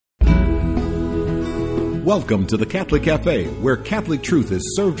Welcome to the Catholic Cafe, where Catholic truth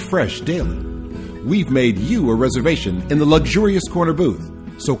is served fresh daily. We've made you a reservation in the luxurious corner booth,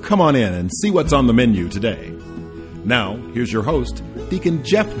 so come on in and see what's on the menu today. Now, here's your host, Deacon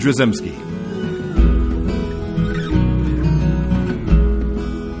Jeff Drzymski.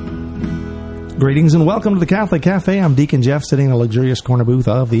 Greetings and welcome to the Catholic Cafe. I'm Deacon Jeff, sitting in the luxurious corner booth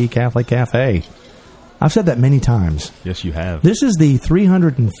of the Catholic Cafe. I've said that many times. Yes, you have. This is the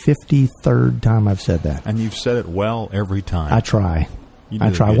 353rd time I've said that. And you've said it well every time. I try.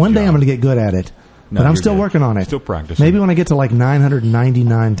 I try. One day I'm going to get good at it. But I'm still working on it. Still practicing. Maybe when I get to like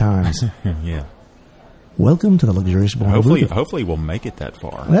 999 times. Yeah. Welcome to the luxurious corner booth. Hopefully we'll make it that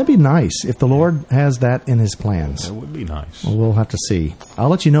far. That'd be nice if the Lord has that in His plans. That would be nice. Well, we'll have to see. I'll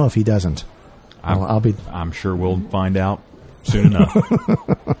let you know if He doesn't. I'm sure we'll find out soon enough.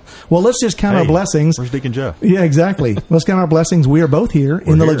 Well, let's just count our blessings. Where's Deacon Jeff? Yeah, exactly. Let's count our blessings. We are both here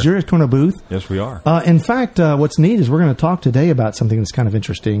in the luxurious corner booth. Yes, we are. In fact, what's neat is we're going to talk today about something that's kind of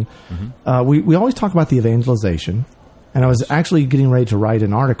interesting. Mm-hmm. We always talk about the evangelization, and I was actually getting ready to write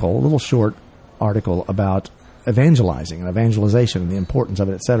an article, a little short article about evangelizing and evangelization and the importance of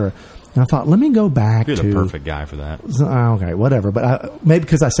it, etc. And I thought, let me go back You're to... the perfect guy for that. Okay, whatever. But maybe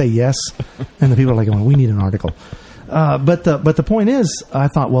because I say yes, and the people are like, well, we need an article. But the point is, I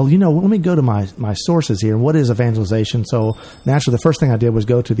thought, well, let me go to my sources here. What is evangelization? So naturally, the first thing I did was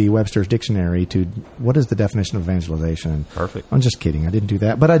go to the Webster's Dictionary to what is the definition of evangelization. Perfect. I'm just kidding. I didn't do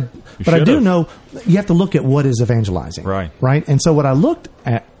that. But I do know you have to look at what is evangelizing. Right. Right. And so what I looked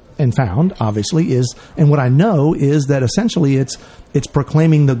at and found, obviously, and what I know is that essentially it's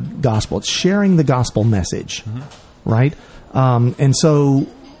proclaiming the gospel. It's sharing the gospel message. Mm-hmm. Right. And so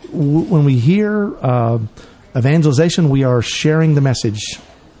when we hear evangelization, we are sharing the message,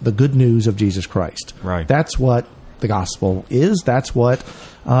 the good news of Jesus Christ. Right. That's what the gospel is. That's what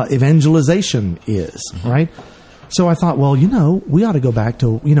evangelization is. Mm-hmm. Right. So I thought, well, we ought to go back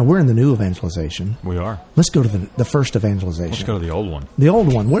to, we're in the new evangelization. We are. Let's go to the first evangelization. Let's go to the old one. The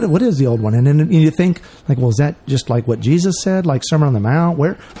old one. What is the old one? And then you think, like, well, is that just like what Jesus said, like Sermon on the Mount?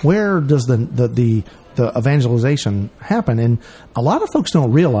 Where does the evangelization happen? And a lot of folks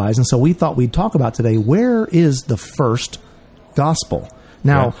don't realize, and so we thought we'd talk about today, where is the first gospel?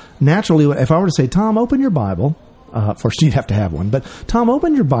 Now, naturally, if I were to say, Tom, open your Bible, first you'd have to have one, but Tom,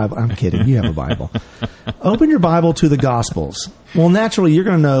 open your Bible. I'm kidding, you have a Bible. Open your Bible to the Gospels. Well, naturally, you're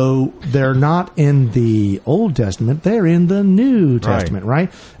going to know they're not in the Old Testament, they're in the New Testament,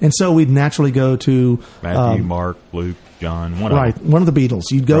 right? And so we'd naturally go to Matthew, Mark, Luke, John, one of the Beatles.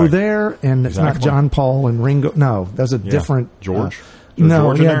 You'd go there, and it's not John, Paul, and Ringo. No, there's a different George.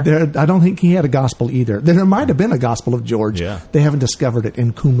 No, I don't think he had a gospel either. There might have been a gospel of George. Yeah. They haven't discovered it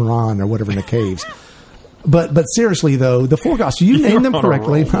in Qumran or whatever in the caves. But seriously, though, the four Gospels, you named them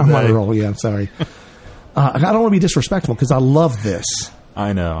correctly. I'm on a roll, yeah, I'm sorry. I don't want to be disrespectful because I love this.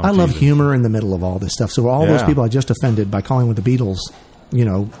 I know. I love humor in the middle of all this stuff. So all those people I just offended by calling with the Beatles,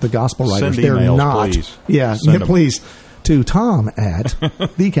 the gospel writers, they're emails, not. Please. Yeah, please. To Tom at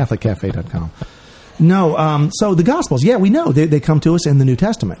thecatholiccafe.com. No, so the Gospels, we know they come to us in the New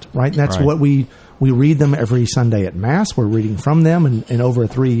Testament, right? That's what we read them every Sunday at Mass. We're reading from them, and over a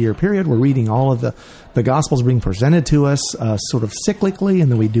 3-year period, we're reading all of the Gospels being presented to us sort of cyclically,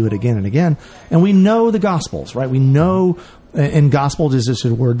 and then we do it again and again. And we know the Gospels, right? We know, and Gospel is just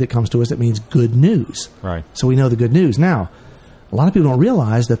a word that comes to us that means good news. Right. So we know the good news. Now, a lot of people don't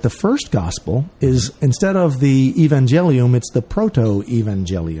realize that the first Gospel is, instead of the Evangelium, it's the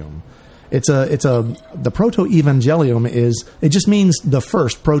Protoevangelium. The Protoevangelium it just means the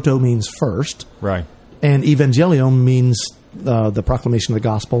first. Proto means first. Right. And Evangelium means the proclamation of the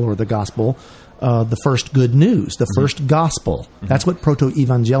gospel or the gospel, the first good news, the first gospel. Mm-hmm. That's what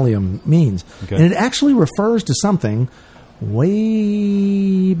Protoevangelium means. Okay. And it actually refers to something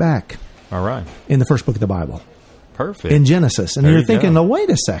way back. All right. In the first book of the Bible. Perfect. In Genesis. And you're thinking, no, wait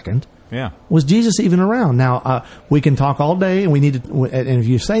a second. Yeah. Was Jesus even around? Now, we can talk all day, and and if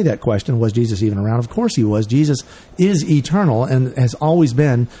you say that question, was Jesus even around? Of course he was. Jesus is eternal and has always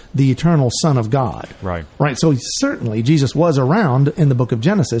been the eternal Son of God. Right. Right. So certainly Jesus was around in the book of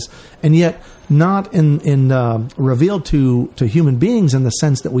Genesis, and yet not in revealed to human beings in the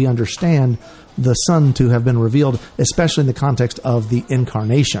sense that we understand the Son to have been revealed, especially in the context of the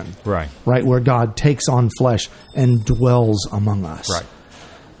incarnation. Right. Right, where God takes on flesh and dwells among us. Right.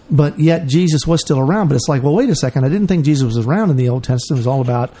 But yet Jesus was still around. But it's like, well, wait a second. I didn't think Jesus was around in the Old Testament. It was all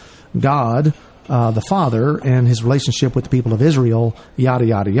about God, the Father, and his relationship with the people of Israel, yada,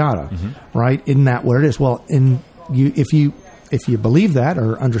 yada, yada. Mm-hmm. Right? Isn't that where it is? Well, if you believe that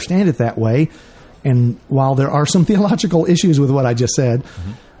or understand it that way, and while there are some theological issues with what I just said,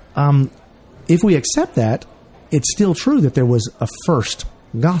 mm-hmm. if we accept that, it's still true that there was a first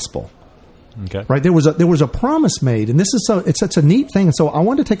gospel. Okay. Right? There was a promise made, and it's such a neat thing. And so I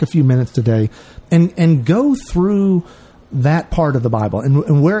want to take a few minutes today and go through that part of the Bible.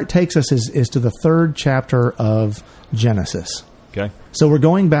 And where it takes us is to the 3rd chapter of Genesis. Okay. So we're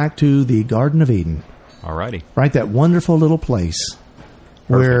going back to the Garden of Eden. Alrighty. Right? That wonderful little place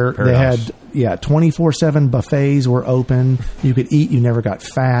where they had 24/7 buffets were open. You could eat, you never got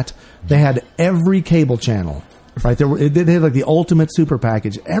fat. They had every cable channel. Right? They had like the ultimate super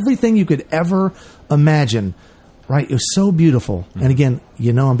package. Everything you could ever imagine. Right? It was so beautiful. And again,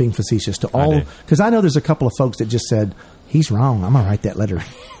 I'm being facetious to all, because I know there's a couple of folks that just said, he's wrong. I'm going to write that letter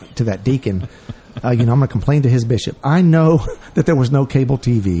to that deacon. I'm going to complain to his bishop. I know that there was no cable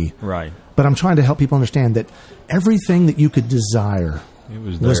TV. Right. But I'm trying to help people understand that everything that you could desire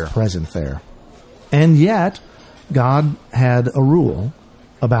was present there. And yet, God had a rule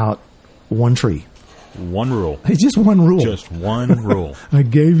about one tree. One rule. It's just one rule. Just one rule. I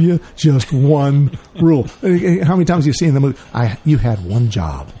gave you just one rule. How many times have you seen the movie? You had one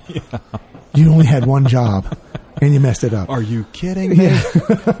job. Yeah. You only had one job, and you messed it up. Are you kidding me?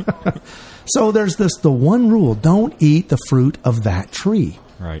 Yeah. So there's the one rule. Don't eat the fruit of that tree.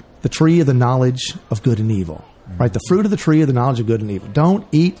 Right. The tree of the knowledge of good and evil. Right? The fruit of the tree of the knowledge of good and evil. Don't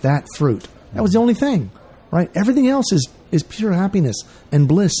eat that fruit. That was the only thing. Right? Everything else is pure happiness and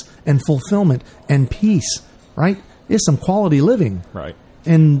bliss and fulfillment and peace. Right? It's some quality living. Right.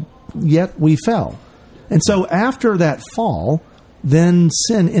 And yet we fell. And so after that fall, then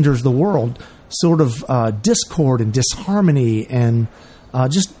sin enters the world, sort of discord and disharmony and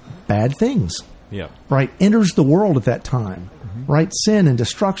just bad things. Yeah. Right? Enters the world at that time. Right? Sin and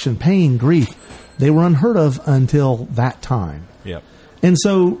destruction, pain, grief, they were unheard of until that time. Yeah. And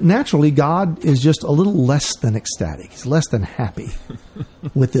so naturally, God is just a little less than ecstatic. He's less than happy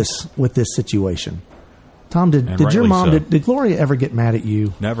with this situation. Tom, did your mom, did Gloria ever get mad at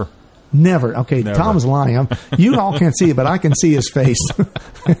you? Never. Never. Okay, never. Tom's lying. You all can't see it, but I can see his face.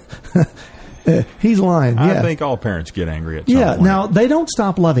 He's lying. Yeah. I think all parents get angry at some point. Now, they don't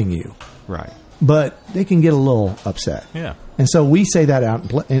stop loving you. Right. But they can get a little upset. Yeah. And so we say that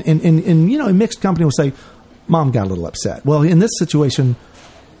out. And in mixed company, we'll say, Mom got a little upset. Well, in this situation,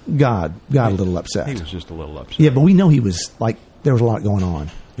 God got a little upset. He was just a little upset. Yeah, but we know he was there was a lot going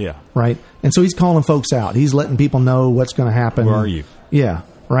on. Yeah. Right? And so he's calling folks out. He's letting people know what's going to happen. Where are you? Yeah.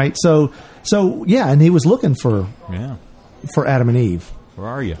 Right? So and he was looking for Adam and Eve. Where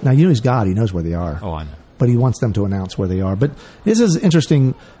are you? Now, he's God. He knows where they are. Oh, I know. But he wants them to announce where they are. But this is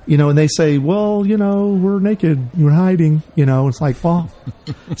interesting, and they say, well, we're naked, we're hiding, it's like, well.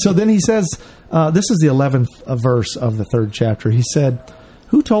 So then he says, this is the 11th verse of the 3rd chapter. He said,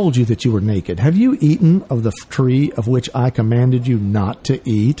 who told you that you were naked? Have you eaten of the tree of which I commanded you not to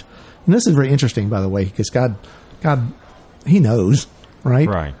eat? And this is very interesting, by the way, because God, he knows, right?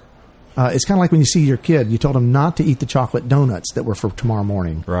 Right. It's kind of like when you see your kid, you told him not to eat the chocolate donuts that were for tomorrow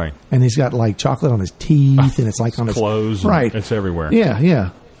morning. Right. And he's got chocolate on his teeth and it's on his clothes. Right. It's everywhere. Yeah,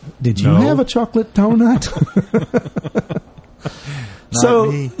 yeah. Did you have a chocolate donut?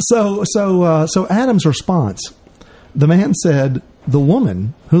 So Adam's response, the man said, the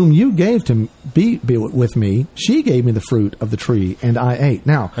woman whom you gave to be with me, she gave me the fruit of the tree and I ate.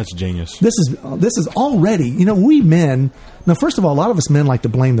 Now, that's genius. This is already, we men. Now, first of all, a lot of us men like to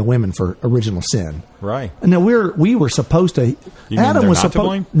blame the women for original sin. Right. And now we were supposed to. Adam was supposed to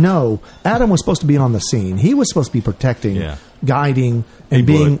blame? No, Adam was supposed to be on the scene. He was supposed to be protecting, guiding, and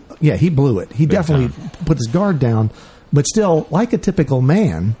being. Yeah, he blew it. He definitely put his guard down. But still, like a typical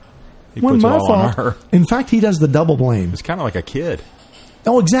man, he puts it all on her. In fact, he does the double blame. It's kind of like a kid.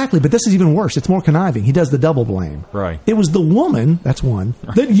 Oh, exactly. But this is even worse. It's more conniving. He does the double blame. Right. It was the woman, that's one,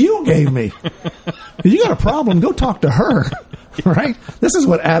 that you gave me. You got a problem, go talk to her. Right? This is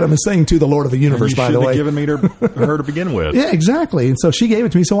what Adam is saying to the Lord of the universe, by the way. You should have given me her to begin with. Yeah, exactly. And so she gave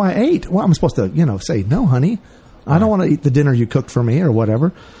it to me, so I ate. Well, I'm supposed to, say, no, honey, I don't want to eat the dinner you cooked for me or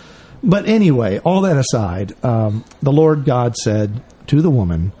whatever. But anyway, all that aside, the Lord God said to the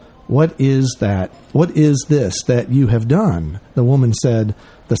woman, what is that? What is this that you have done? The woman said,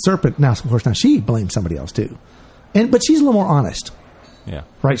 the serpent. Now, of course, she blamed somebody else too. But she's a little more honest. Yeah.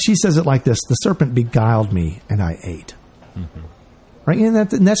 Right? She says it like this, the serpent beguiled me and I ate. Mm-hmm. Right?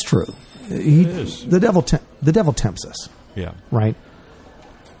 And that's true. It is. The devil tempts us. Yeah. Right?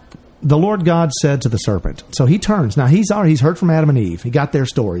 The Lord God said to the serpent. So he turns. Now, he's heard from Adam and Eve. He got their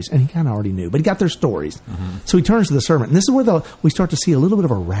stories. And he kind of already knew. But he got their stories. Mm-hmm. So he turns to the serpent. And this is where we start to see a little bit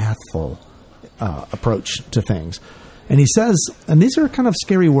of a wrathful approach to things. And he says, and these are kind of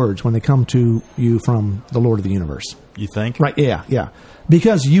scary words when they come to you from the Lord of the universe. You think? Right, yeah.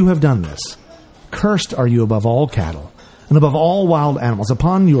 Because you have done this. Cursed are you above all cattle, and above all wild animals.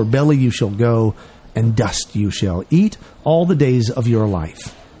 Upon your belly you shall go, and dust you shall eat all the days of your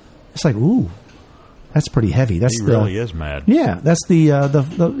life. It's like, ooh, that's pretty heavy. He really is mad. Yeah, that's the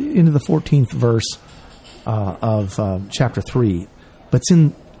into the 14th verse of chapter 3. But it's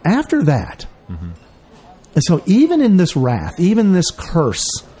in after that. Mm-hmm. And so even in this wrath, even this curse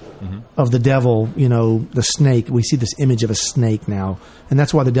of the devil, the snake, we see this image of a snake now. And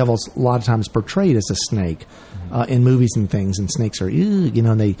that's why the devil's a lot of times portrayed as a snake in movies and things. And snakes are,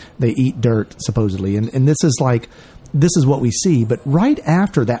 and they eat dirt, supposedly. And this is what we see. But right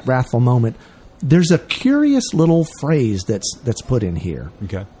after that wrathful moment, there's a curious little phrase that's put in here.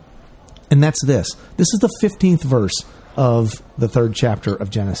 Okay. And that's this. This is the 15th verse of the 3rd chapter of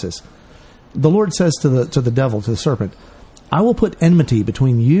Genesis. The Lord says to the devil, to the serpent, I will put enmity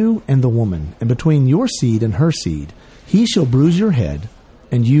between you and the woman, and between your seed and her seed. He shall bruise your head,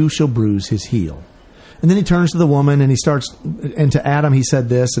 and you shall bruise his heel. And then he turns to the woman, and and to Adam he said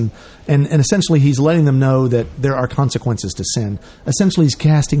this, and essentially he's letting them know that there are consequences to sin. Essentially he's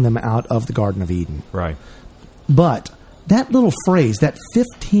casting them out of the Garden of Eden. Right. But that little phrase, that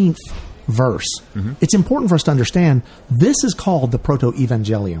 15th verse, it's important for us to understand this is called the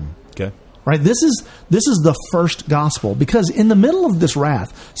Protoevangelium. Okay. Right? This is the first gospel, because in the middle of this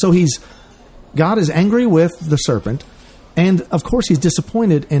wrath, so God is angry with the serpent, and of course he's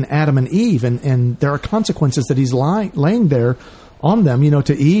disappointed in Adam and Eve, and there are consequences that he's laying there on them.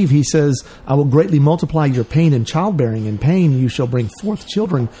 To Eve he says, I will greatly multiply your pain in childbearing. In pain you shall bring forth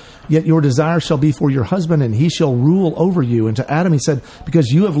children, yet your desire shall be for your husband, and he shall rule over you. And to Adam he said,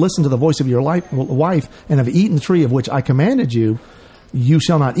 because you have listened to the voice of your wife, and have eaten the tree of which I commanded you, you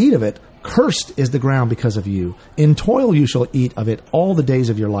shall not eat of it. Cursed is the ground because of you. In toil you shall eat of it all the days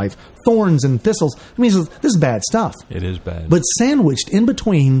of your life. Thorns and thistles. I mean, this is bad stuff. It is bad. But sandwiched in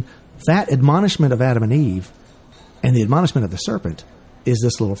between that admonishment of Adam and Eve and the admonishment of the serpent is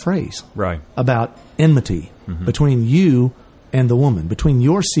this little phrase. Right. About enmity between you and the woman, between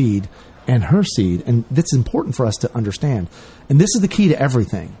your seed and her seed. And that's important for us to understand. And this is the key to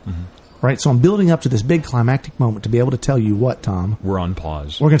everything. Right, so I'm building up to this big climactic moment to be able to tell you what, Tom? We're on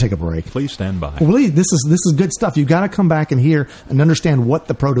pause. We're going to take a break. Please stand by. Well, really, this is good stuff. You've got to come back and hear and understand what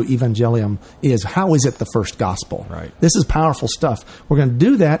the Protoevangelium is. How is it the first gospel? Right. This is powerful stuff. We're going to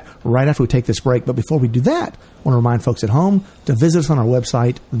do that right after we take this break. But before we do that, I want to remind folks at home to visit us on our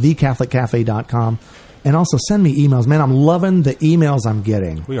website, thecatholiccafe.com. And also send me emails. Man, I'm loving the emails I'm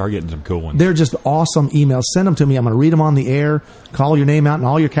getting. We are getting some cool ones. They're just awesome emails. Send them to me. I'm going to read them on the air, call your name out, and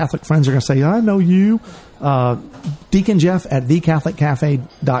all your Catholic friends are going to say, I know you. Deacon Jeff at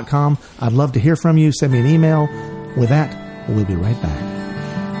thecatholiccafe.com. I'd love to hear from you. Send me an email. With that, we'll be right back.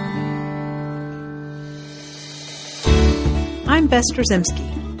 I'm Bess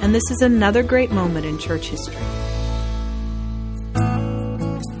Drzymski, and this is another great moment in church history.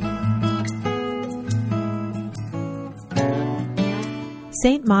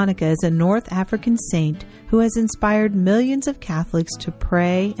 Saint Monica is a North African saint who has inspired millions of Catholics to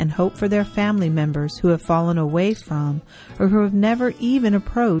pray and hope for their family members who have fallen away from or who have never even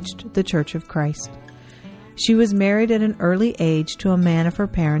approached the Church of Christ. She was married at an early age to a man of her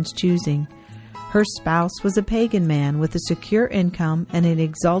parents' choosing. Her spouse was a pagan man with a secure income and an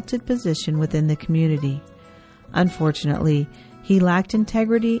exalted position within the community. Unfortunately, he lacked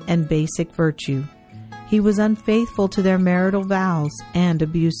integrity and basic virtue. He was unfaithful to their marital vows and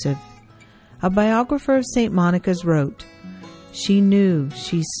abusive. A biographer of St. Monica's wrote, "She knew,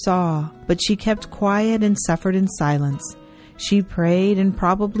 she saw, but she kept quiet and suffered in silence. She prayed and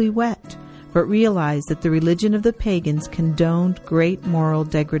probably wept, but realized that the religion of the pagans condoned great moral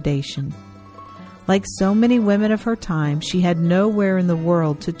degradation." Like so many women of her time, she had nowhere in the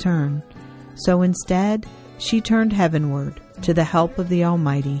world to turn. So instead, she turned heavenward to the help of the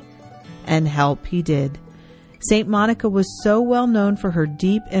Almighty. And help he did. St. Monica was so well known for her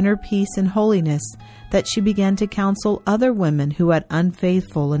deep inner peace and holiness that she began to counsel other women who had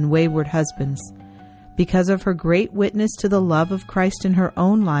unfaithful and wayward husbands. Because of her great witness to the love of Christ in her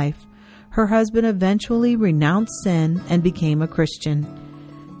own life, her husband eventually renounced sin and became a Christian.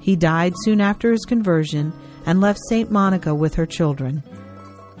 He died soon after his conversion and left St. Monica with her children.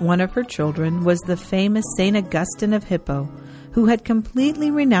 One of her children was the famous St. Augustine of Hippo, who had completely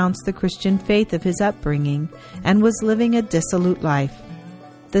renounced the Christian faith of his upbringing and was living a dissolute life.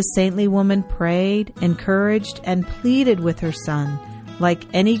 The saintly woman prayed, encouraged, and pleaded with her son, like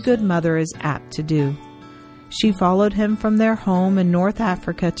any good mother is apt to do. She followed him from their home in North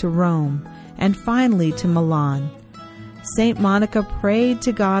Africa to Rome, and finally to Milan. St. Monica prayed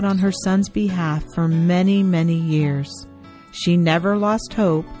to God on her son's behalf for many, many years. She never lost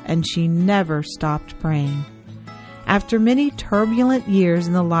hope, and she never stopped praying. After many turbulent years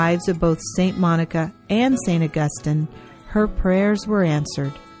in the lives of both St. Monica and St. Augustine, her prayers were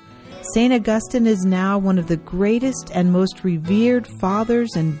answered. St. Augustine is now one of the greatest and most revered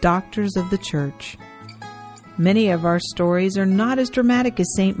fathers and doctors of the Church. Many of our stories are not as dramatic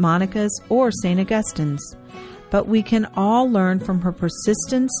as St. Monica's or St. Augustine's, but we can all learn from her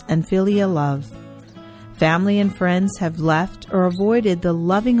persistence and filial love. Family and friends have left or avoided the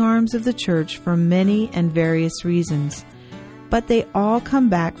loving arms of the Church for many and various reasons, but they all come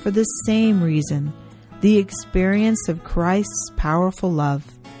back for the same reason, the experience of Christ's powerful love.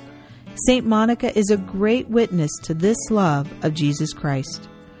 St. Monica is a great witness to this love of Jesus Christ.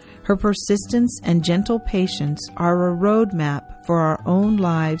 Her persistence and gentle patience are a roadmap for our own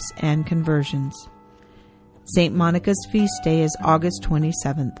lives and conversions. St. Monica's feast day is August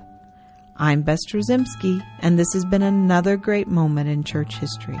 27th. I'm Bess Trzymski, and this has been another great moment in church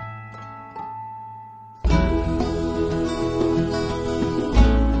history.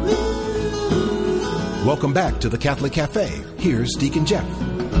 Welcome back to the Catholic Cafe. Here's Deacon Jeff.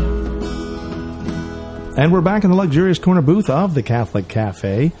 And we're back in the luxurious corner booth of the Catholic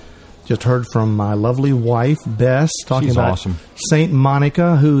Cafe. Just heard from my lovely wife, Bess, talking She's about awesome. St.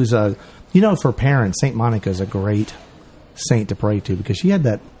 Monica, who's a, for parents, St. Monica is a great saint to pray to because she had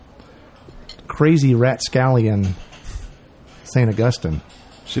that crazy rapscallion St. Augustine.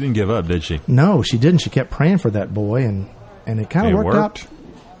 She didn't give up, did she? No, she didn't. She kept praying for that boy, and it kind of worked out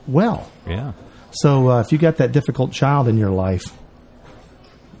well. Yeah. So if you got that difficult child in your life,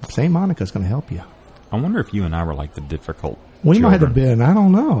 St. Monica's going to help you. I wonder if you and I were like the difficult We children. might have been. I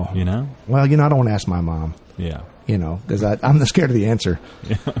don't know. Well, I don't want to ask my mom. Yeah. Because I'm scared of the answer.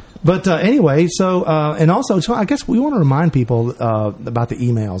 Yeah. But anyway, so I guess we want to remind people about the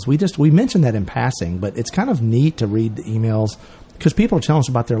emails. We mentioned that in passing, but it's kind of neat to read the emails because people are telling us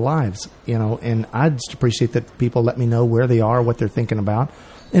about their lives, and I just appreciate that people let me know where they are, what they're thinking about,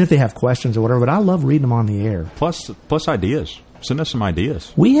 and if they have questions or whatever. But I love reading them on the air. Plus ideas. Send us some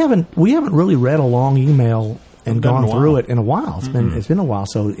ideas. We haven't really read a long email and gone through it in a while. It's been a while.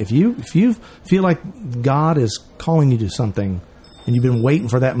 So if you feel like God is calling you to something and you've been waiting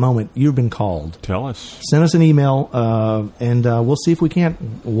for that moment, you've been called. Tell us. Send us an email, and we'll see if we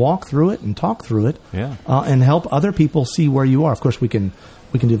can't walk through it and talk through it, and help other people see where you are. Of course, we can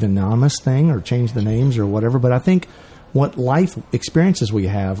do the anonymous thing or change the names or whatever. But I think what life experiences we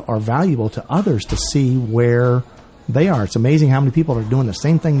have are valuable to others to see where they are. It's amazing how many people are doing the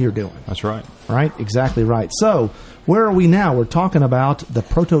same thing you're doing. That's right. Right? Exactly right. So, where are we now? We're talking about the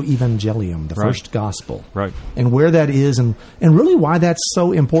Protoevangelium, the first gospel. Right. And where that is and really why that's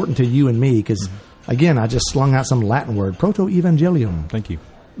so important to you and me. Because, again, I just slung out some Latin word, Protoevangelium. Thank you.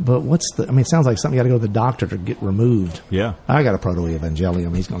 But it sounds like something you got to go to the doctor to get removed. Yeah. I got a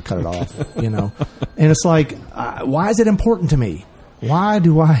Protoevangelium. He's going to cut it off, And it's like, why is it important to me? Why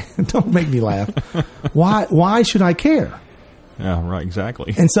do I? Don't make me laugh. Why should I care? Yeah, right.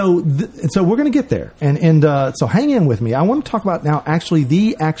 Exactly. And so we're going to get there. And so hang in with me. I want to talk about now actually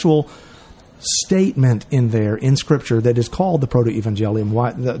the actual statement in there in Scripture that is called the Protoevangelium.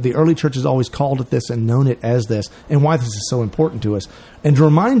 Why the early church has always called it this and known it as this, and why this is so important to us. And to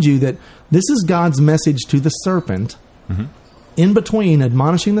remind you that this is God's message to the serpent, in between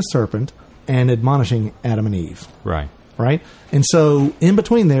admonishing the serpent and admonishing Adam and Eve. Right. Right? And so in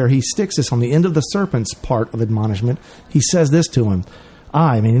between there, he sticks this on the end of the serpent's part of admonishment. He says this to him,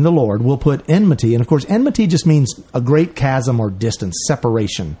 I, meaning the Lord, will put enmity. And of course, enmity just means a great chasm or distance,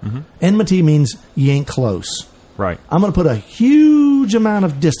 separation. Enmity means you ain't close. Right. I'm going to put a huge amount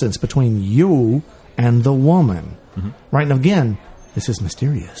of distance between you and the woman. Right? And again, this is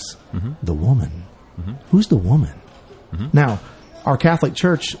mysterious. The woman. Who's the woman? Now, our Catholic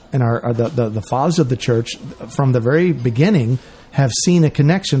Church and the fathers of the Church from the very beginning have seen a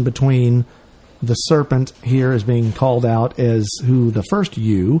connection between the serpent here as being called out as who the first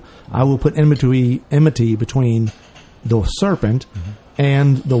you. I will put enmity between the serpent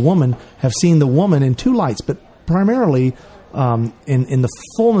and the woman. Have seen the woman in two lights, but primarily in the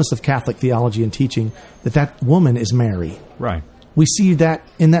fullness of Catholic theology and teaching that woman is Mary. Right. We see that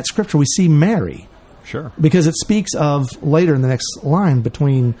in that Scripture. We see Mary. Sure. Because it speaks of later in the next line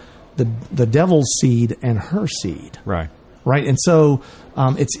between the devil's seed and her seed. Right. Right. And so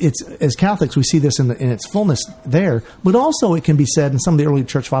it's as Catholics we see this in its fullness there, but also it can be said, and some of the early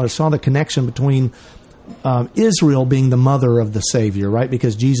church fathers saw the connection between Israel being the mother of the Savior, right?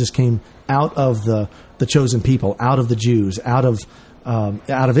 Because Jesus came out of the chosen people, out of the Jews, out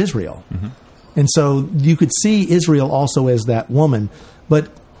of Israel, and so you could see Israel also as that woman, but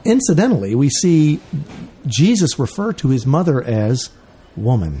incidentally, we see Jesus referred to his mother as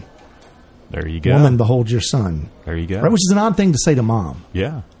woman. There you go. Woman, behold your son. There you go. Right, which is an odd thing to say to mom.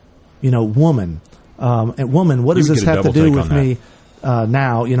 Yeah. Woman. And woman, what does this have to do with me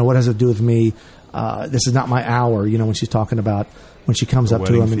now? What does it do with me? This is not my hour, when she's talking about when she comes up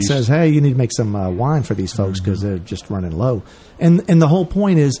to him and says, hey, you need to make some wine for these folks because they're just running low. And the whole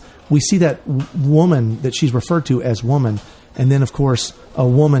point is we see that woman that she's referred to as woman. And then, of course, a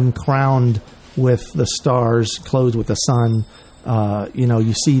woman crowned with the stars, clothed with the sun.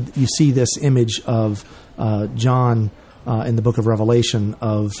 You see this image of John in the book of Revelation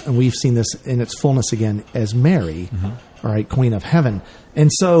and we've seen this in its fullness again as Mary, all right, Queen of Heaven. And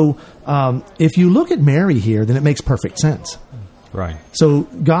so if you look at Mary here, then it makes perfect sense. Right. So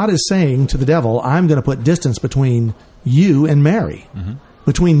God is saying to the devil, I'm going to put distance between you and Mary,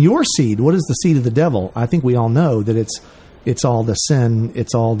 between your seed. What is the seed of the devil? I think we all know that it's all the sin,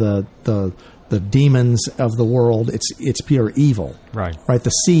 it's all the demons of the world. It's pure evil. Right. Right.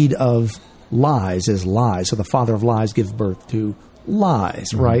 The seed of lies is lies. So the father of lies gives birth to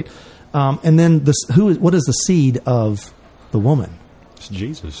lies. Right. And then what is the seed of the woman? It's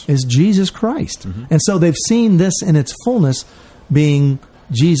Jesus. Is Jesus Christ. And so they've seen this in its fullness being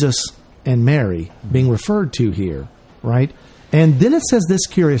Jesus and Mary being referred to here. Right. And then it says this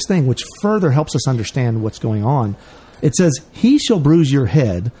curious thing, which further helps us understand what's going on. It says, he shall bruise your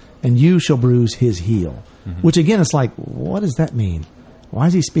head and you shall bruise his heel. Which again, it's like, what does that mean? Why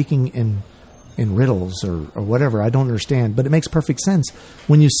is he speaking in riddles or whatever? I don't understand. But it makes perfect sense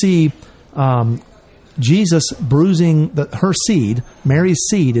when you see Jesus bruising her seed. Mary's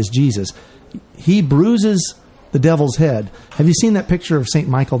seed is Jesus. He bruises the devil's head. Have you seen that picture of St.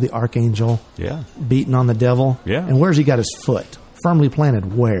 Michael the Archangel? Yeah. Beating on the devil? Yeah. And where's he got his foot? Firmly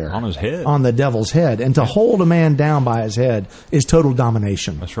planted where? On his head. On the devil's head. And to hold a man down by his head is total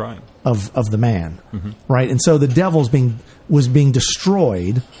domination. That's right. Of the man. Right? And so the devil's was being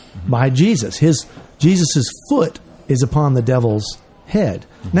destroyed by Jesus. Jesus' foot is upon the devil's head.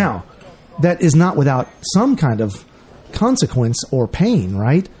 Now, that is not without some kind of consequence or pain,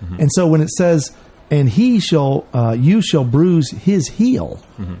 right? And so when it says, and you shall bruise his heel.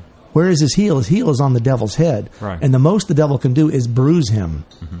 Where is his heel? His heel is on the devil's head. Right. And the most the devil can do is bruise him.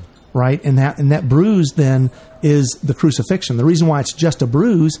 Right? And that bruise then is the crucifixion. The reason why it's just a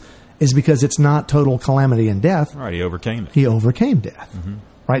bruise is because it's not total calamity and death. Right, he overcame it. He overcame death.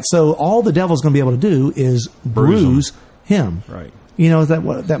 Right? So all the devil's going to be able to do is bruise him. Right.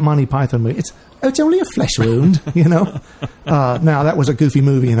 That Monty Python movie. It's only a flesh wound, Now, that was a goofy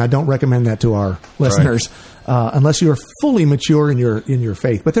movie, and I don't recommend that to our listeners, unless you are fully mature in your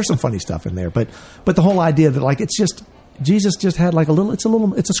faith. But there's some funny stuff in there. But the whole idea that it's just Jesus just had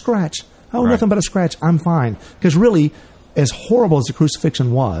it's a scratch. Oh, nothing but a scratch. I'm fine. Because really, as horrible as the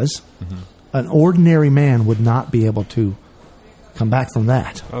crucifixion was, an ordinary man would not be able to come back from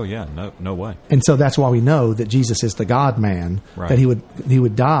that. Oh yeah, no way. And so that's why we know that Jesus is the God-man, that he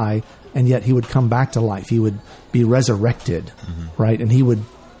would die, and yet he would come back to life. He would be resurrected, right? And he would,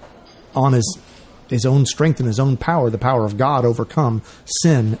 on his own strength and his own power, the power of God, overcome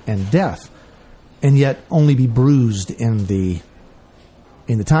sin and death, and yet only be bruised in the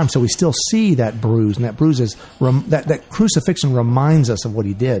time. So we still see that bruise, and that bruise is that crucifixion reminds us of what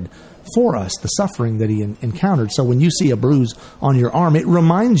he did for us, the suffering that he encountered. So when you see a bruise on your arm, it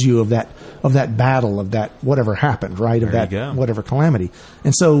reminds you of that battle, of that whatever happened, right? Of that whatever calamity.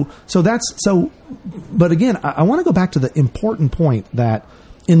 And so. But again, I want to go back to the important point that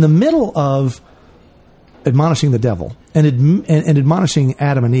in the middle of admonishing the devil and admonishing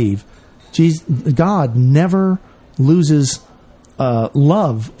Adam and Eve, God never loses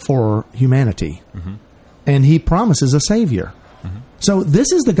love for humanity, and he promises a Savior. So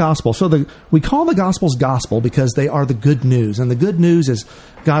this is the gospel. So we call the gospels gospel because they are the good news. And the good news is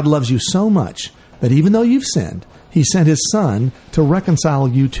God loves you so much that even though you've sinned, he sent his son to reconcile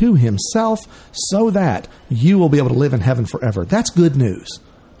you to himself so that you will be able to live in heaven forever. That's good news.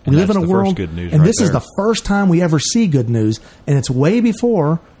 We live in a world, and this is the first time we ever see good news, and it's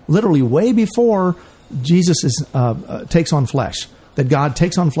literally way before Jesus takes on flesh, that God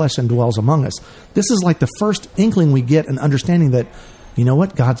takes on flesh and dwells among us. This is like the first inkling we get, an understanding that, you know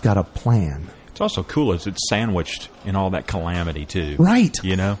what, God's got a plan. It's also cool as it's sandwiched in all that calamity too. Right.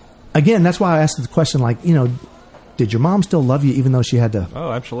 Again, that's why I asked the question, did your mom still love you even though she had to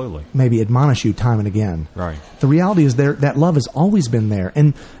maybe admonish you time and again? Right. The reality is that love has always been there.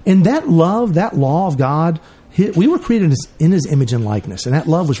 And that love, that law of God, we were created in his image and likeness, and that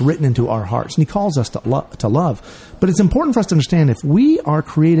love was written into our hearts, and he calls us to love. But it's important for us to understand, if we are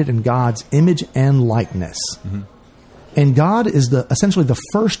created in God's image and likeness, and God is essentially the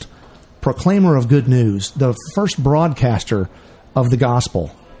first proclaimer of good news, the first broadcaster of the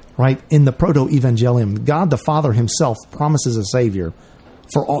gospel, right? In the Protoevangelium, God the Father himself promises a Savior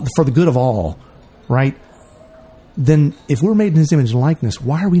for the good of all, right? Then if we're made in his image and likeness,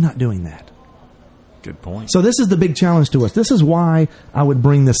 why are we not doing that? Good point. So this is the big challenge to us. This is why I would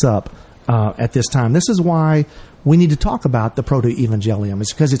bring this up at this time. This is why we need to talk about the Protoevangelium.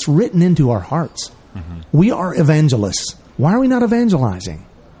 It's because it's written into our hearts. Mm-hmm. We are evangelists. Why are we not evangelizing?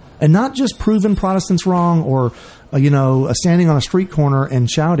 And not just proving Protestants wrong or, standing on a street corner and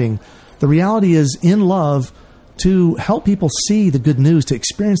shouting. The reality is, in love, to help people see the good news, to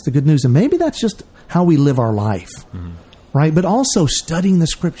experience the good news. And maybe that's just how we live our life, right? But also studying the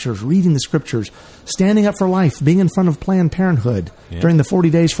Scriptures, reading the Scriptures, standing up for life, being in front of Planned Parenthood during the 40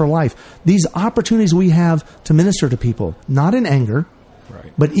 Days for Life. These opportunities we have to minister to people, not in anger,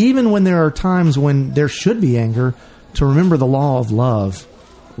 right, but even when there are times when there should be anger, to remember the law of love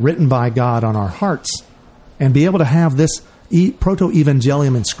written by God on our hearts and be able to have this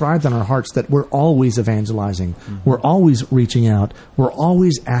Protoevangelium inscribed on our hearts that we're always evangelizing. Mm-hmm. We're always reaching out. We're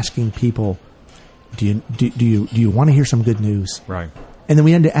always asking people, do you want to hear some good news? Right. And then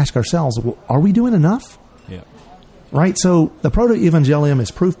we had to ask ourselves, well, are we doing enough? Yeah. Right? So the Protoevangelium is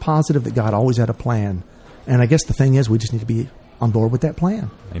proof positive that God always had a plan. And I guess the thing is, we just need to be on board with that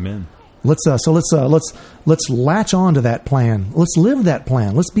plan. Amen. Let's latch on to that plan. Let's live that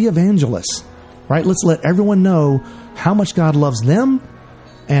plan. Let's be evangelists, right? Let's let everyone know how much God loves them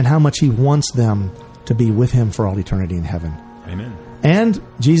and how much he wants them to be with him for all eternity in heaven. Amen. And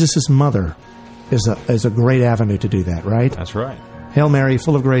Jesus' mother is a great avenue to do that, right? That's right. Hail Mary,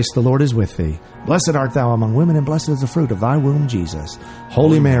 full of grace, the Lord is with thee. Blessed art thou among women, and blessed is the fruit of thy womb, Jesus.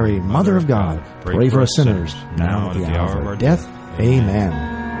 Holy Mary, Mother of God, pray for us sinners, now and at the hour of our death.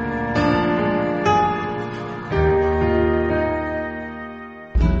 Amen.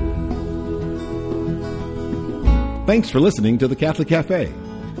 Thanks for listening to The Catholic Cafe.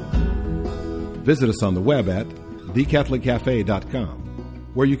 Visit us on the web at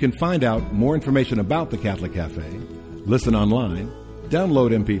thecatholiccafe.com, where you can find out more information about The Catholic Cafe, listen online,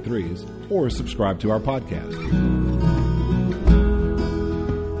 download MP3s, or subscribe to our podcast.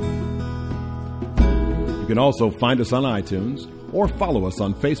 You can also find us on iTunes or follow us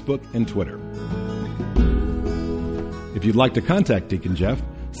on Facebook and Twitter. If you'd like to contact Deacon Jeff,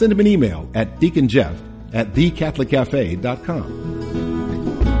 send him an email at deaconjeff@thecatholiccafe.com.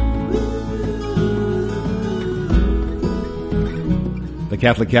 The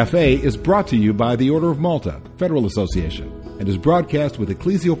Catholic Cafe is brought to you by the Order of Malta, Federal Association, and is broadcast with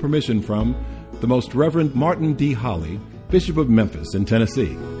ecclesial permission from the Most Reverend Martin D. Holly, Bishop of Memphis in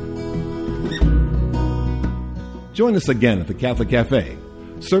Tennessee. Join us again at the Catholic Cafe,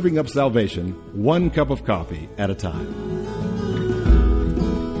 serving up salvation one cup of coffee at a time.